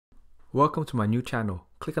Welcome to my new channel.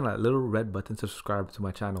 Click on that little red button to subscribe to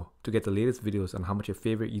my channel to get the latest videos on how much your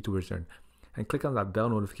favorite YouTubers earn. And click on that bell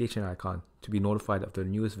notification icon to be notified of their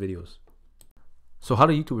newest videos. So how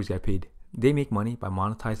do YouTubers get paid? They make money by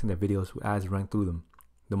monetizing their videos with ads running through them.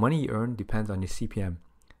 The money you earn depends on your CPM.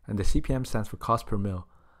 And the CPM stands for cost per mil,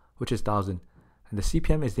 which is 1,000. And the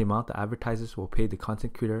CPM is the amount that advertisers will pay the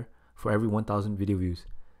content creator for every 1,000 video views.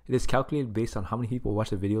 It is calculated based on how many people watch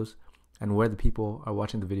the videos and where the people are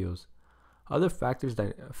watching the videos. Other factors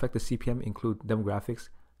that affect the CPM include demographics,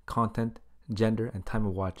 content, gender, and time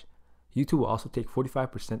of watch. YouTube will also take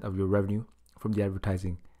 45% of your revenue from the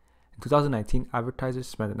advertising. In 2019, advertisers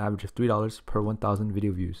spent an average of $3 per 1,000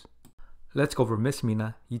 video views. Let's go over Miss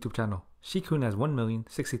Mina YouTube channel. She currently has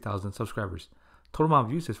 1,060,000 subscribers. Total amount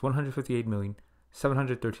of views is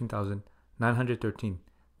 158,713,913.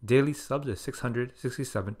 Daily subs is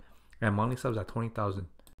 667 and monthly subs at 20,000.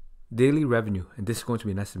 Daily revenue, and this is going to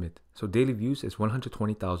be an estimate. So daily views is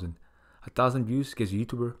 120,000. 1,000 views gives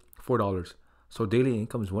YouTuber $4. So daily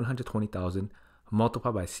income is 120,000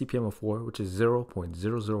 multiplied by CPM of 4, which is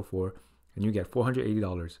 0.004, and you get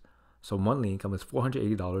 $480. So monthly income is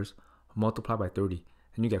 $480 multiplied by 30,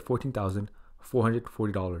 and you get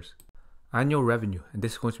 $14,440. Annual revenue, and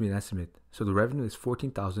this is going to be an estimate. So the revenue is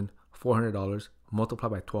 $14,400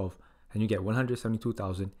 multiplied by 12, and you get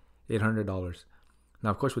 $172,800. Now,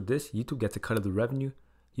 of course, with this, YouTube gets a cut of the revenue.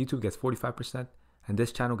 YouTube gets 45%, and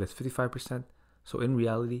this channel gets 55%. So in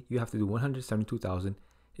reality, you have to do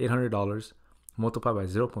 $172,800 multiplied by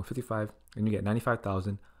 0.55, and you get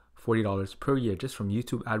 $95,040 per year just from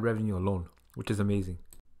YouTube ad revenue alone, which is amazing.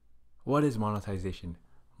 What is monetization?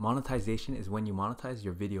 Monetization is when you monetize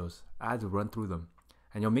your videos, ads will run through them,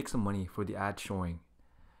 and you'll make some money for the ad showing.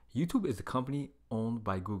 YouTube is a company owned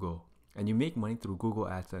by Google, and you make money through Google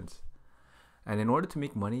AdSense. And in order to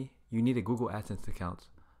make money, you need a Google AdSense account.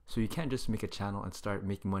 So you can't just make a channel and start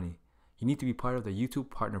making money. You need to be part of the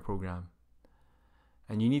YouTube Partner Program.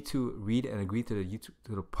 And you need to read and agree to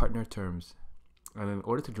the partner terms. And in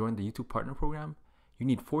order to join the YouTube Partner Program, you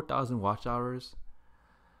need 4,000 watch hours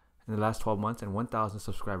in the last 12 months and 1,000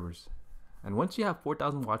 subscribers. And once you have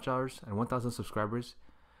 4,000 watch hours and 1,000 subscribers,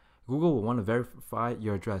 Google will want to verify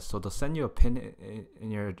your address. So they'll send you a pin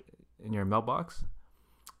in your mailbox.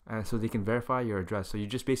 So they can verify your address. So you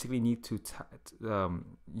just basically need to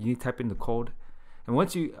type in the code, and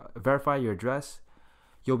once you verify your address,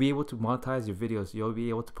 you'll be able to monetize your videos. You'll be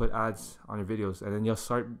able to put ads on your videos, and then you'll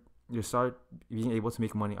start being able to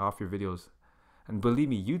make money off your videos. And believe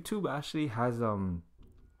me, YouTube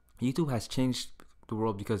has changed the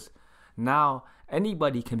world, because now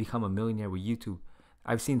anybody can become a millionaire with YouTube.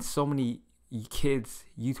 I've seen so many kids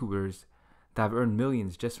YouTubers that have earned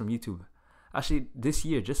millions just from YouTube. Actually, this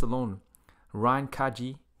year, just alone, Ryan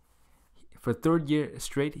Kaji, for third year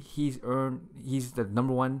straight, he's the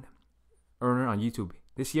 #1 earner on YouTube.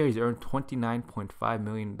 This year, he's earned $29.5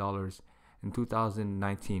 million in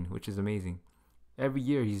 2019, which is amazing. Every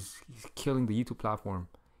year, he's killing the YouTube platform.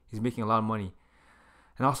 He's making a lot of money.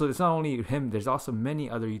 And also, it's not only him. There's also many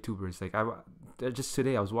other YouTubers. Like just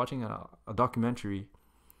today, I was watching a documentary,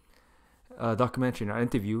 an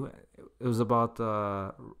interview. It was about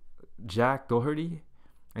Jack Doherty,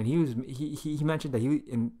 and he mentioned that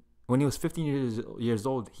when he was 15 years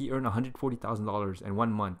old, he earned $140,000 in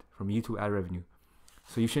 1 month from YouTube ad revenue.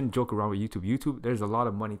 So you shouldn't joke around with YouTube. YouTube, there's a lot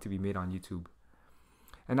of money to be made on YouTube.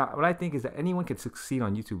 And what I think is that anyone can succeed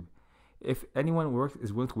on YouTube. If anyone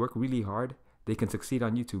is willing to work really hard, they can succeed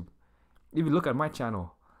on YouTube. If you look at my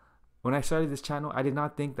channel, when I started this channel, I did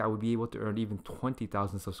not think that I would be able to earn even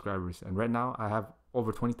 20,000 subscribers. And right now, I have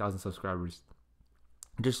over 20,000 subscribers.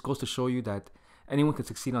 It just goes to show you that anyone can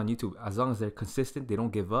succeed on YouTube as long as they're consistent, they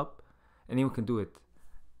don't give up. Anyone can do it.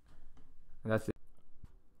 And that's it.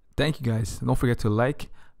 Thank you guys. Don't forget to like,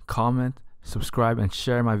 comment, subscribe, and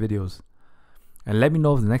share my videos. And let me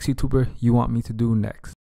know if the next YouTuber you want me to do next.